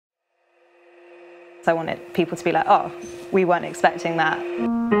So I wanted people to be like, oh, we weren't expecting that.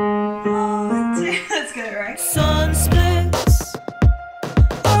 Let's get it right. Sun splits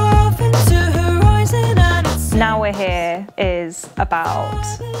off into horizon and it's Now We're Here is about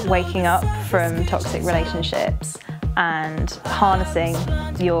waking up from toxic relationships and harnessing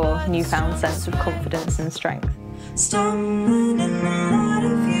your newfound sense of confidence and strength. stumbling in the light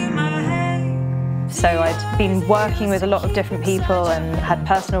of you, my head. So I'd been working with a lot of different people and had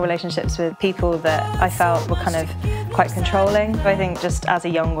personal relationships with people that I felt were kind of quite controlling. I think just as a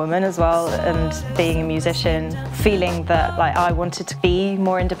young woman as well, and being a musician, feeling that like I wanted to be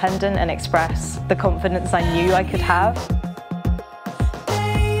more independent and express the confidence I knew I could have.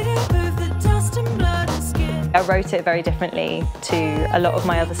 I wrote it very differently to a lot of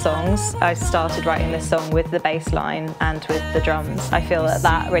my other songs. I started writing this song with the bass line and with the drums. I feel that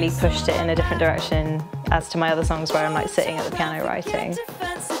that really pushed it in a different direction as to my other songs where I'm like sitting at the piano writing.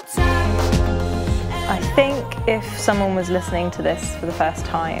 I think if someone was listening to this for the first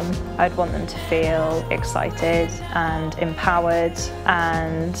time, I'd want them to feel excited and empowered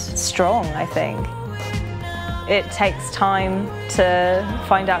and strong, I think. It takes time to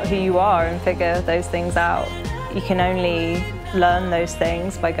find out who you are and figure those things out. You can only learn those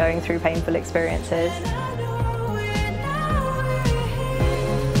things by going through painful experiences.